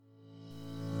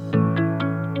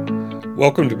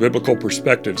Welcome to Biblical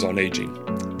Perspectives on Aging,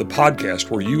 the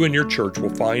podcast where you and your church will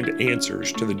find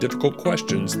answers to the difficult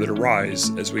questions that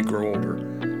arise as we grow older.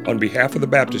 On behalf of the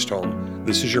Baptist Home,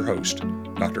 this is your host,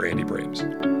 Dr. Andy Brams.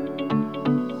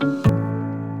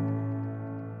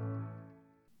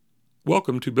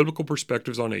 Welcome to Biblical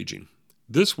Perspectives on Aging.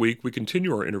 This week, we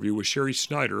continue our interview with Sherry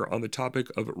Snyder on the topic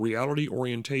of reality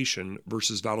orientation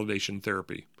versus validation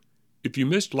therapy. If you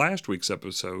missed last week's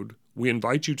episode, we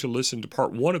invite you to listen to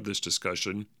part 1 of this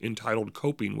discussion entitled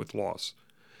Coping with Loss.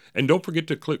 And don't forget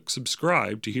to click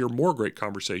subscribe to hear more great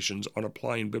conversations on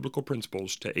applying biblical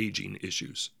principles to aging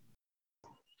issues.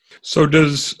 So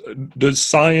does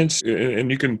science,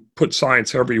 and you can put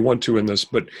science however you want to in this,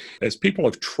 but as people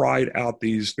have tried out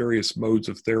these various modes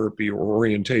of therapy or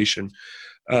orientation,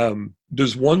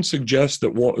 does one suggest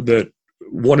that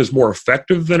one is more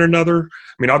effective than another?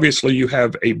 I mean, obviously you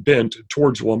have a bent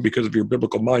towards one because of your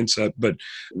biblical mindset, but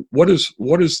what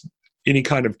is any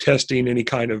kind of testing, any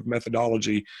kind of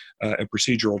methodology and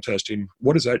procedural testing,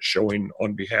 what is that showing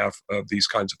on behalf of these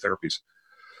kinds of therapies?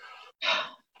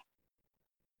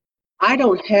 I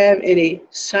don't have any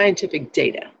scientific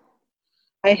data.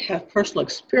 I have personal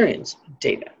experience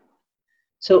data.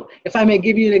 So if I may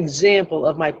give you an example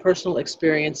of my personal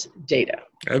experience data.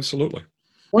 Absolutely.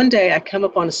 One day I come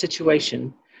upon a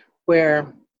situation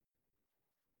where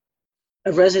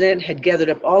a resident had gathered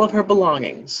up all of her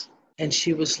belongings and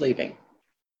she was leaving.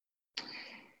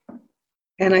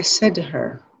 And I said to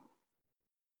her,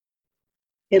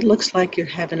 "It looks like you're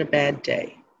having a bad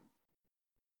day.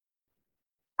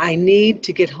 I need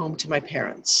to get home to my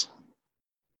parents."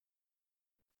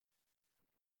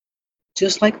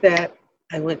 Just like that,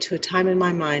 I went to a time in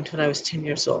my mind when I was 10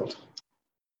 years old.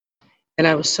 And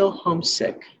I was so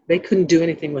homesick. They couldn't do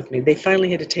anything with me. They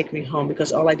finally had to take me home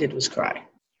because all I did was cry.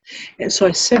 And so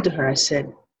I said to her, I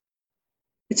said,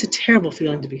 "It's a terrible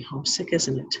feeling to be homesick,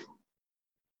 isn't it?"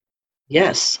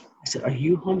 "Yes." I said, "Are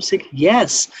you homesick?"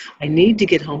 "Yes, I need to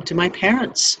get home to my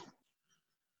parents."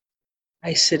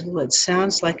 I said, "Well, it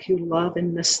sounds like you love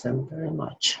and miss them very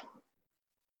much."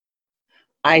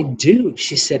 "I do,"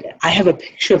 she said. "I have a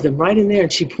picture of them right in there."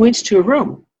 And she points to a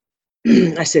room.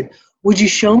 I said, "Would you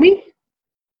show me?"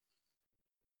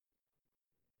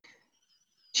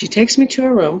 She takes me to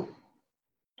a room.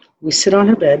 We sit on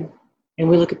her bed and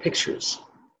we look at pictures.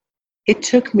 It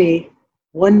took me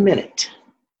 1 minute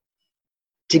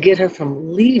to get her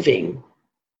from leaving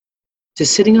to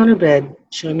sitting on her bed,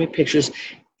 showing me pictures,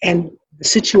 and the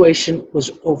situation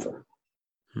was over.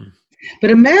 But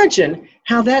imagine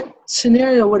how that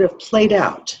scenario would have played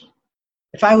out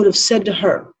if I would have said to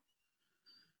her,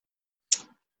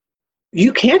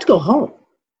 "You can't go home.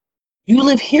 You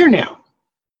live here now.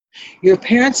 Your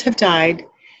parents have died.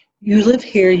 You live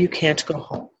here. You can't go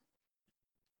home."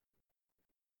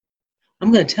 I'm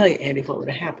going to tell you, Andy, what would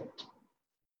have happened.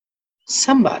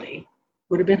 Somebody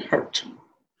would have been hurt.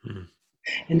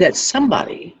 And that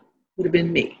somebody would have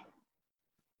been me.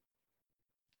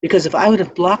 Because if I would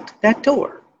have blocked that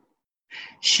door,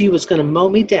 she was going to mow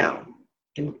me down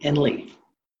and leave.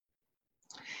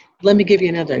 Let me give you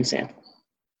another example.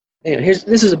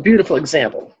 This is a beautiful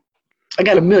example. I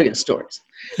got a million stories.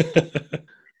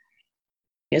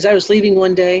 As I was leaving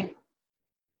one day,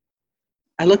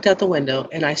 I looked out the window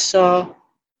and I saw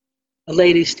a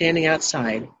lady standing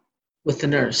outside with the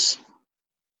nurse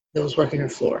that was working her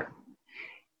floor.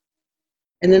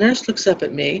 And the nurse looks up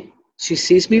at me. She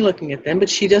sees me looking at them, but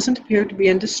she doesn't appear to be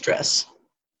in distress.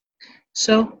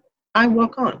 So I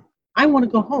walk on. I want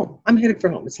to go home. I'm headed for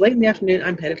home. It's late in the afternoon.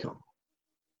 I'm headed home.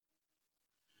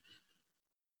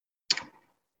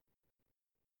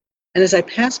 And as I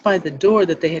passed by the door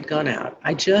that they had gone out,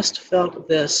 I just felt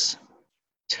this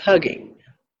tugging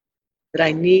that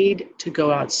I need to go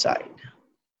outside.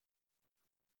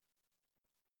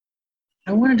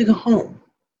 I wanted to go home,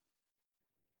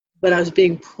 but I was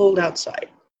being pulled outside.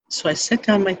 So I set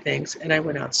down my things and I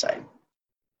went outside.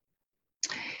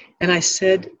 And I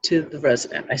said to the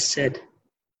resident, I said,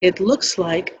 "It looks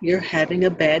like you're having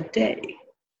a bad day."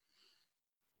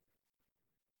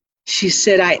 She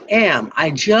said, "I am.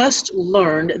 I just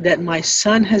learned that my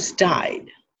son has died.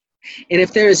 And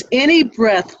if there is any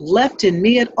breath left in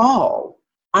me at all,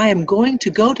 I am going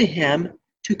to go to him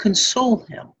to console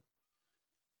him."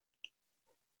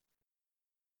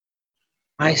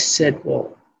 I said,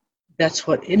 "Well, that's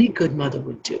what any good mother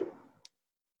would do."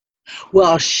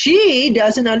 "Well, she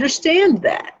doesn't understand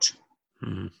that,"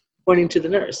 according to the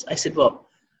nurse. I said, "Well,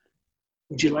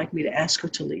 would you like me to ask her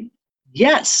to leave?"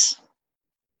 "Yes."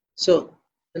 So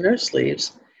the nurse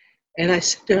leaves, and I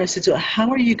said to her, I said, "So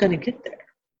how are you going to get there?"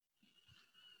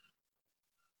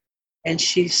 And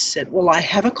she said, "Well, I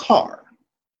have a car."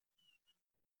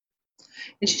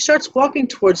 And she starts walking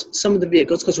towards some of the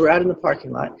vehicles because we're out in the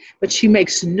parking lot, but she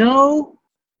makes no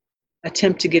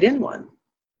attempt to get in one.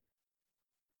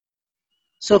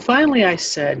 So finally I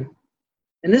said,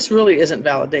 and this really isn't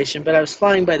validation, but I was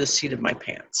flying by the seat of my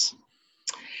pants.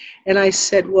 And I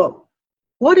said, well,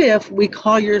 what if we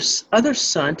call your other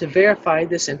son to verify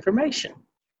this information?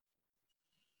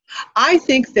 I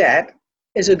think that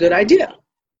is a good idea.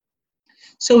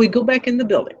 So we go back in the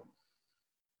building.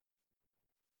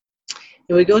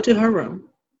 And we go to her room.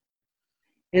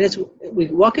 And we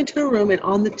walk into her room, and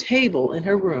on the table in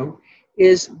her room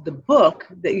is the book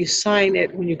that you sign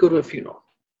it when you go to a funeral.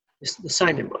 It's the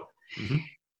sign-in book. Mm-hmm.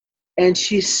 And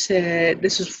she said,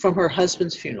 this is from her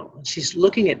husband's funeral. And she's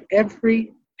looking at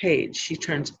every page. She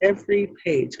turns every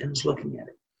page and is looking at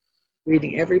it,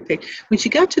 reading every page. When she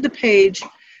got to the page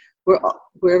where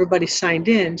everybody signed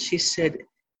in, she said,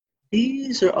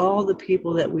 these are all the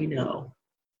people that we know.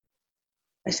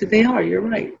 I said, they are, you're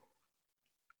right.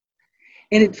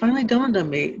 And it finally dawned on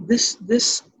me, this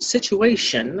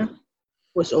situation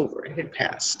was over. It had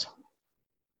passed.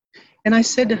 And I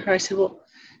said to her, I said, well,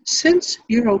 since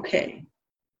you're okay,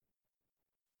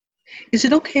 is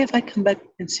it okay if I come back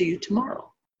and see you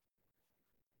tomorrow?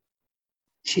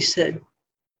 She said,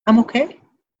 I'm okay. I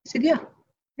said, yeah,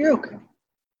 you're okay.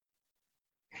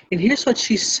 And here's what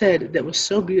she said that was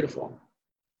so beautiful,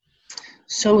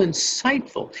 so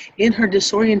insightful. In her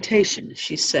disorientation,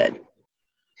 she said,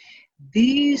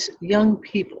 these young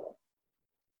people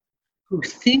who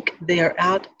think they are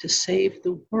out to save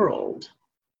the world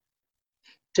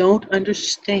don't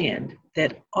understand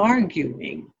that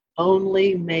arguing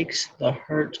only makes the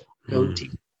hurt go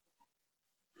deep.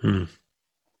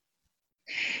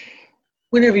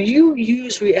 Whenever you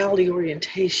use reality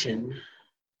orientation,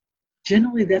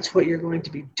 generally that's what you're going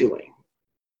to be doing.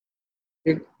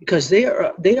 Because they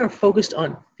are focused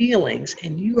on feelings,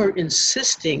 and you are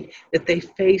insisting that they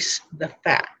face the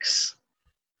facts.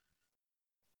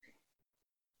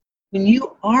 When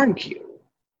you argue,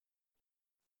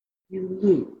 you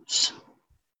lose.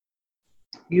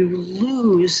 You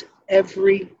lose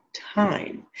every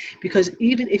time. Because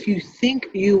even if you think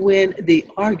you win the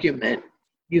argument,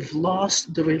 you've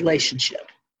lost the relationship.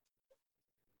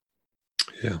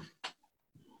 Yeah.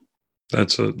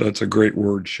 That's a great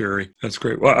word, Sherry. That's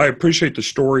great. Well, I appreciate the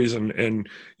stories and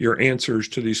your answers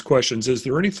to these questions. Is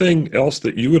there anything else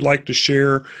that you would like to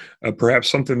share?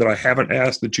 Perhaps something that I haven't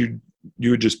asked that you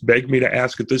would just beg me to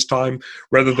ask at this time,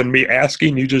 rather than me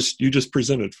asking, you just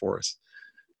presented for us.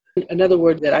 Another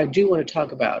word that I do want to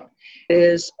talk about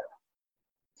is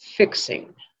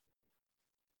fixing.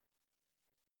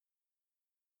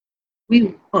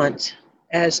 We want,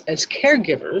 as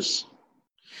caregivers,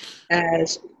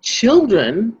 as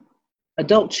children,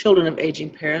 adult children of aging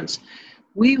parents,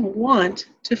 we want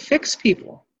to fix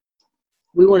people.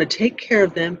 We want to take care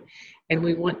of them, and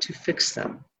we want to fix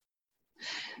them.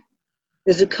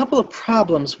 There's a couple of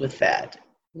problems with that.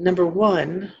 Number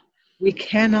one, we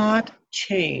cannot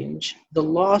change the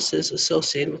losses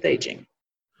associated with aging.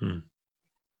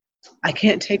 I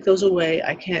can't take those away.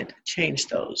 I can't change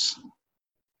those.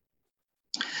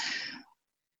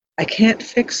 I can't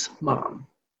fix mom.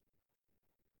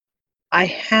 I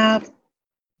have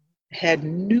had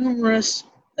numerous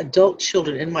adult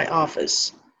children in my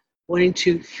office wanting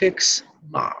to fix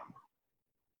mom.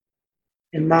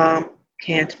 And mom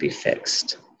can't be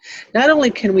fixed. Not only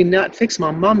can we not fix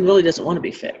mom, mom really doesn't want to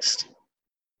be fixed.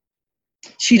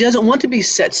 She doesn't want to be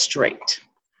set straight.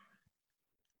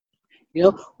 You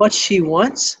know, what she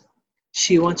wants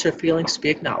her feelings to be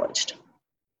acknowledged.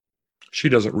 She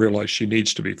doesn't realize she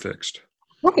needs to be fixed.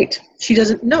 Right. She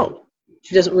doesn't know.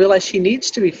 She doesn't realize she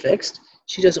needs to be fixed.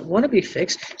 She doesn't want to be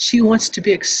fixed. She wants to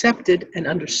be accepted and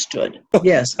understood.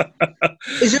 Yes.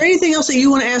 Is there anything else that you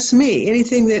want to ask me?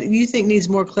 Anything that you think needs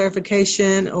more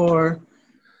clarification or?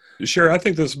 Sherry, I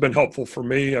think this has been helpful for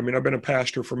me. I mean, I've been a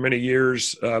pastor for many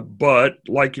years, but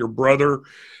like your brother,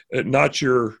 not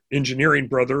your engineering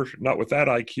brother, not with that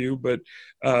IQ, but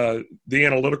the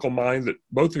analytical mind that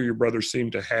both of your brothers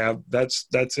seem to have,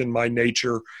 that's in my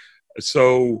nature.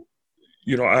 So,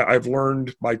 you know, I've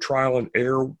learned by trial and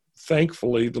error.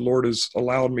 Thankfully, the Lord has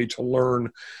allowed me to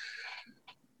learn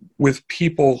with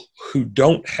people who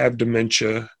don't have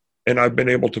dementia, and I've been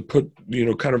able to put, you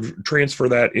know, kind of transfer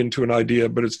that into an idea.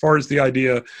 But as far as the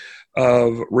idea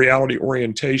of reality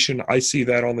orientation, I see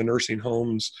that on the nursing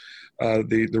homes,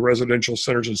 the residential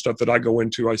centers and stuff that I go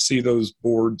into. I see those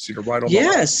boards, you know, right on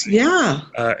yes, the hallway,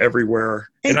 yeah, everywhere,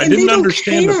 and I didn't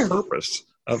understand the purpose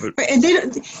of it. And they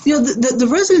don't, you know, the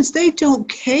residents, they don't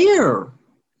care.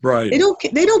 Right. They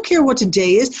don't care what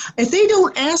today is. If they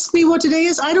don't ask me what today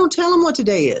is, I don't tell them what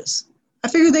today is. I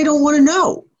figure they don't want to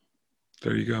know.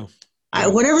 There you go. Yeah.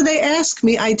 Whatever they ask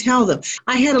me, I tell them.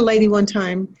 I had a lady one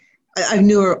time, I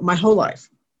knew her my whole life.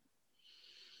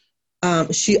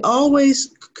 She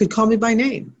always could call me by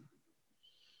name,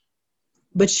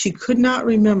 but she could not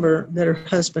remember that her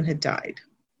husband had died.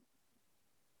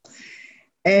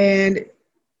 And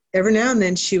every now and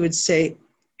then she would say,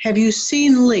 "Have you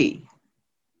seen Lee?"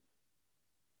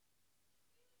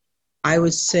 I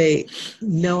would say,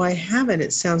 "No, I haven't.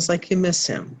 It sounds like you miss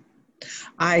him."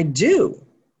 "I do."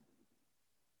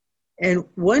 And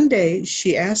one day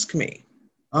she asked me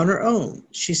on her own,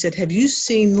 she said, "Have you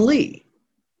seen Lee?"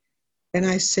 And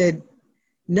I said,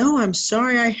 "No, I'm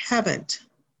sorry, I haven't."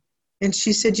 And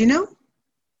she said, "You know,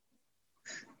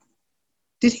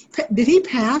 did he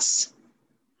pass?"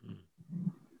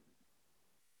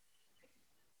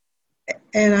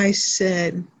 And I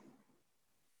said,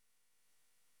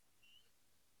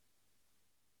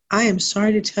 "I am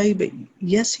sorry to tell you, but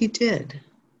yes, he did."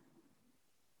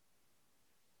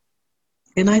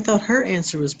 And I thought her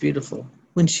answer was beautiful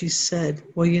when she said,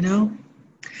 "Well, you know,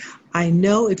 I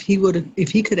know if he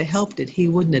could have helped it, he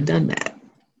wouldn't have done that."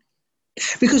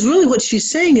 Because really what she's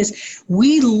saying is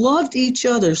we loved each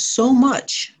other so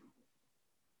much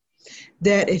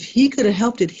that if he could have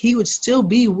helped it, he would still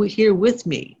be here with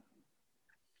me.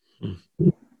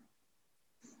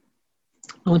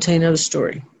 I want to tell you another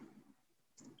story.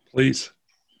 Please.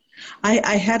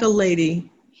 I had a lady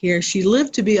here. She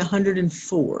lived to be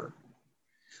 104.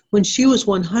 When she was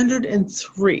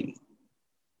 103,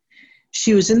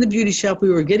 she was in the beauty shop. We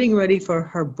were getting ready for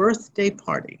her birthday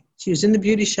party. She was in the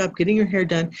beauty shop getting her hair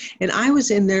done, and I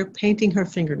was in there painting her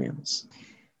fingernails.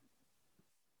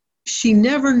 She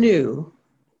never knew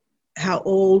how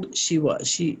old she was.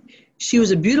 She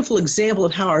was a beautiful example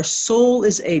of how our soul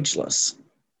is ageless.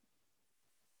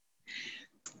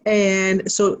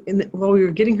 And so while we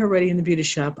were getting her ready in the beauty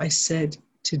shop, I said,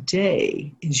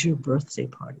 "Today is your birthday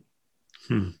party.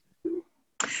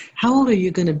 How old are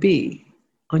you going to be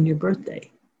on your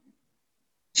birthday?"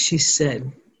 She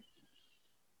said,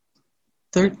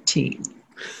 13.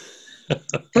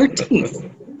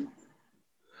 13.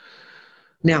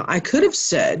 Now, I could have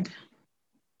said,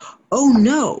 "Oh,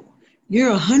 no,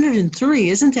 you're 103.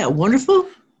 Isn't that wonderful?"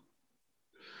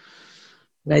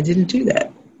 But I didn't do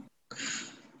that.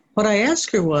 What I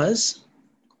asked her was,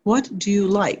 "What do you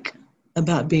like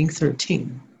about being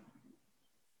 13?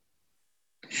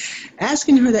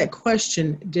 Asking her that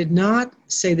question did not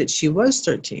say that she was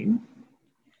 13.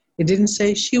 It didn't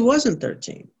say she wasn't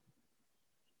 13.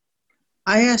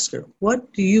 I asked her,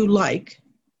 "What do you like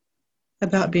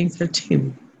about being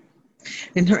 13?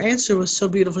 And her answer was so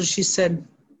beautiful. She said,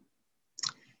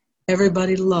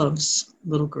 "Everybody loves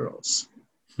little girls."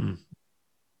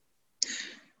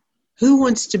 Who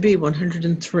wants to be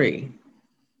 103,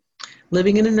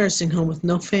 living in a nursing home with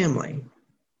no family,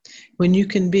 when you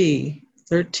can be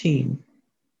 13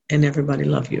 and everybody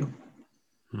love you?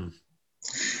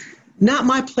 Not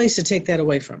my place to take that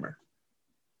away from her.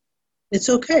 It's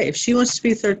okay. If she wants to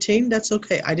be 13, that's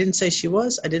okay. I didn't say she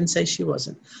was. I didn't say she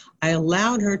wasn't. I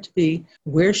allowed her to be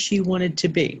where she wanted to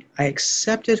be. I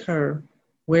accepted her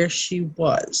where she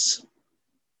was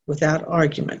without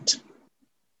argument.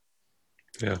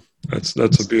 Yeah, that's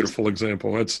a beautiful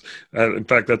example. That's in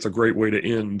fact, that's a great way to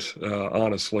end.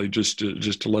 Honestly, just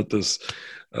to let this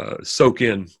soak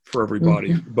in for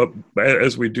everybody. Mm-hmm. But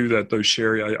as we do that, though,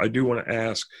 Sherry, I do want to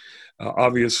ask.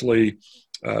 Obviously,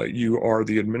 you are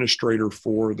the administrator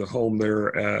for the home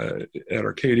there at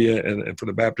Arcadia and for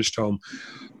the Baptist home.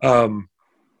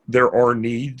 There are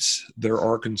needs, there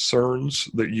are concerns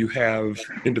that you have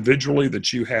individually,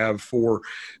 that you have for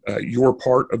your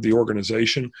part of the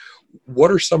organization.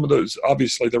 What are some of those?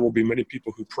 Obviously, there will be many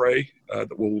people who pray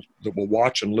that will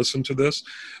watch and listen to this.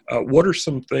 What are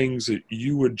some things that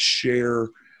you would share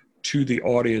to the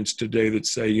audience today that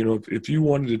say, you know, if you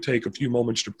wanted to take a few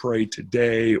moments to pray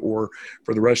today or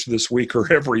for the rest of this week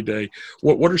or every day,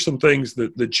 what are some things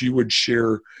that you would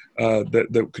share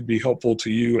that could be helpful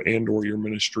to you and or your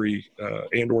ministry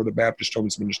and or the Baptist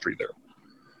Homes ministry there?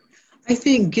 I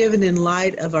think given in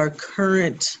light of our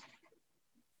current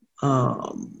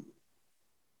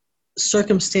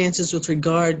circumstances with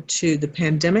regard to the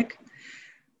pandemic,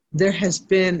 there has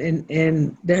been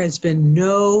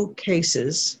no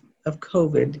cases of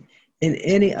COVID in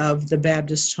any of the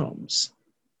Baptist homes.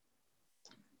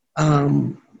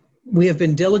 We have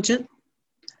been diligent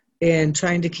in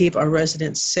trying to keep our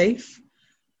residents safe.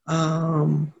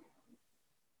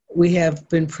 We have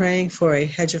been praying for a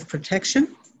hedge of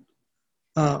protection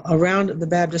around the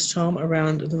Baptist home,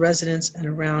 around the residents, and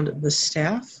around the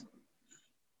staff.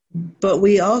 But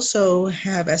we also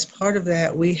have, as part of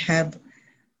that, we have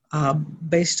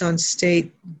based on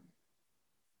state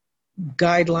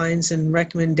guidelines and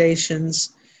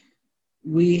recommendations,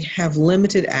 we have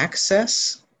limited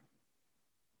access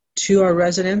to our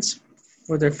residents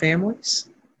for their families.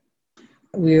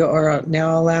 We are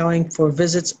now allowing for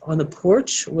visits on the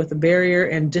porch with a barrier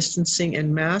and distancing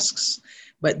and masks,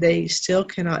 but they still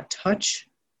cannot touch.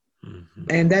 Mm-hmm.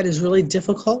 And that is really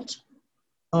difficult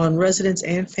on residents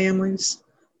and families,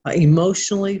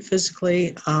 emotionally,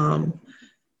 physically.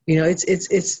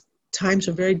 It's times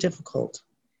are very difficult.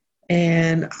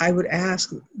 And I would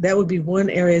ask, that would be one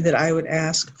area that I would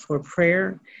ask for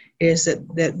prayer, is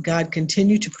that God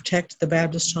continue to protect the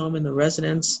Baptist home and the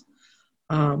residents,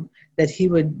 that he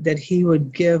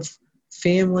would give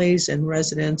families and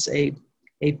residents a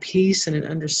peace and an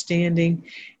understanding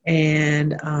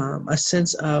and a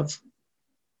sense of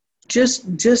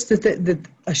just the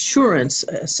assurance,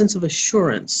 a sense of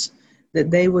assurance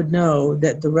that they would know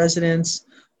that the residents,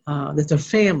 that their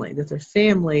family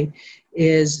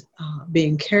is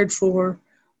being cared for,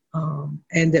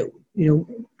 and that,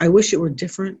 I wish it were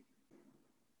different.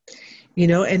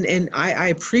 And I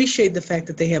appreciate the fact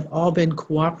that they have all been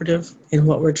cooperative in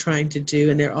what we're trying to do,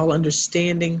 and they're all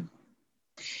understanding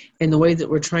in the way that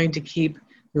we're trying to keep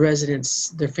the residents,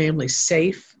 their families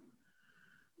safe.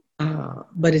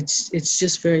 But it's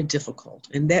just very difficult,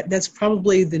 and that's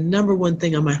probably the number one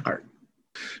thing on my heart.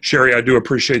 Sherry, I do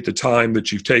appreciate the time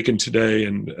that you've taken today,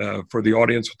 and for the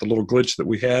audience with the little glitch that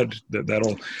we had,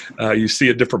 that'll you see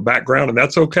a different background, and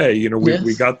that's okay. Yes.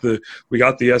 we got the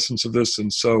essence of this,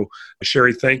 and so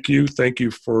Sherry, thank you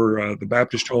for the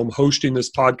Baptist Home hosting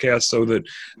this podcast so that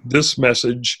this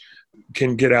message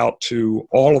can get out to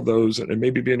all of those, and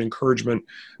maybe be an encouragement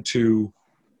to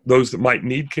those that might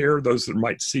need care, those that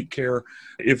might seek care.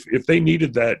 If they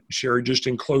needed that, Sherry, just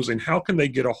in closing, how can they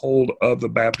get a hold of the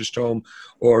Baptist Home?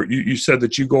 Or you said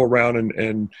that you go around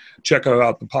and check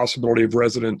out the possibility of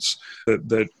residents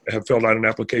that have filled out an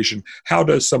application. How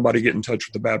does somebody get in touch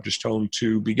with the Baptist Home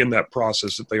to begin that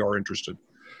process if they are interested?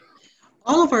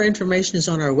 All of our information is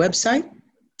on our website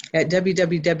at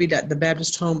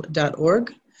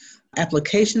www.thebaptisthome.org.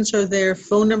 Applications are there,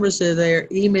 phone numbers are there,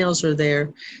 emails are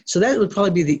there. So that would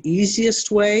probably be the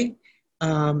easiest way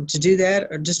to do that,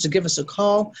 or just to give us a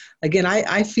call. Again,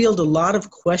 I field a lot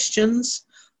of questions,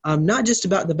 not just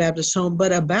about the Baptist Home,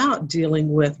 but about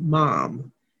dealing with mom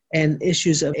and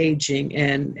issues of aging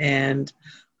and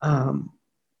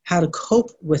how to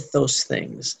cope with those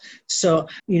things. So,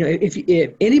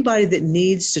 if anybody that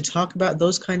needs to talk about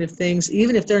those kind of things,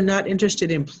 even if they're not interested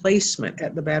in placement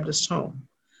at the Baptist Home,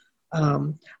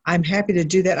 I'm happy to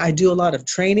do that. I do a lot of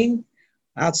training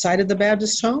outside of the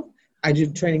Baptist Home. I do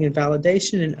training in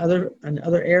validation and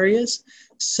other areas.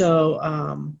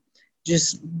 So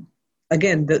just,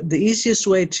 again, the easiest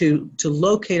way to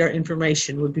locate our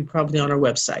information would be probably on our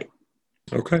website.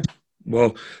 Okay.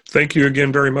 Well, thank you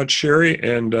again very much, Sherry,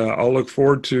 and I'll look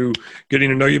forward to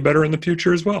getting to know you better in the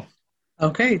future as well.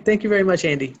 Okay. Thank you very much,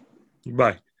 Andy.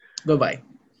 Bye. Bye-bye.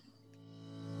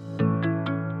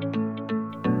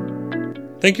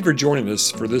 Thank you for joining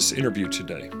us for this interview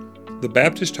today. The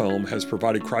Baptist Home has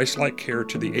provided Christ-like care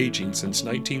to the aging since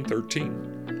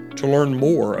 1913. To learn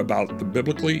more about the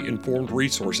biblically informed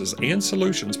resources and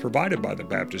solutions provided by the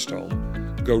Baptist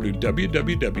Home, go to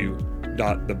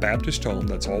www.thebaptisthome,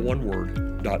 that's all one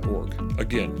word, .org.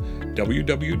 Again,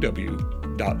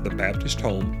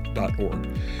 www.thebaptisthome.org.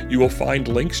 You will find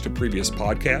links to previous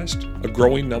podcasts, a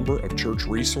growing number of church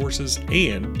resources,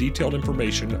 and detailed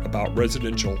information about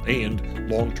residential and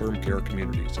long-term care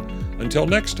communities. Until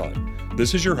next time,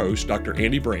 this is your host, Dr.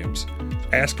 Andy Brams,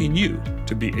 asking you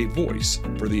to be a voice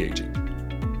for the aging.